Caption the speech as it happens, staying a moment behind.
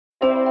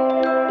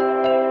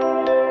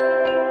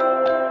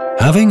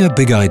Having a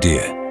big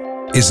idea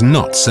is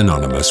not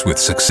synonymous with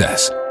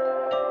success.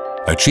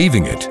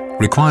 Achieving it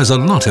requires a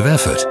lot of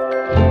effort.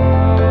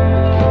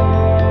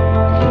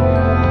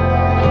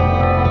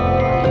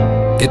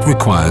 It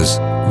requires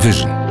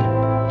vision,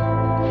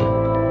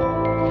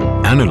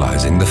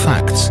 analyzing the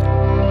facts,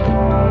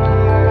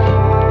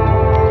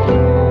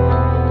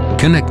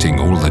 connecting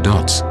all the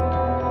dots,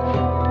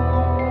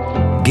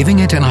 giving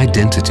it an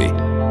identity,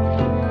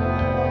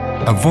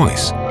 a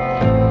voice,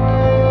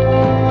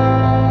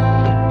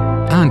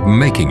 and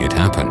making it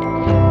happen.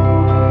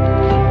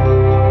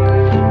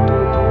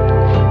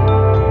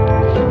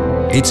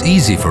 It's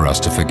easy for us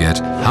to forget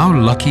how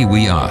lucky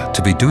we are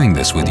to be doing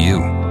this with you.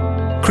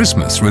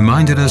 Christmas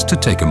reminded us to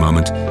take a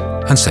moment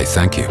and say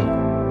thank you.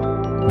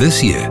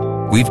 This year,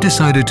 we've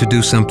decided to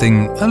do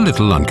something a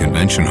little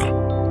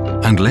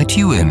unconventional and let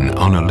you in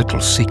on a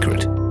little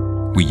secret.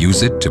 We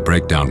use it to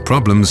break down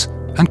problems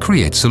and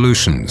create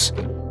solutions.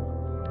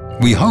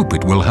 We hope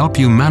it will help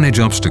you manage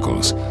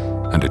obstacles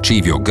and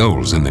achieve your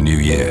goals in the new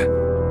year.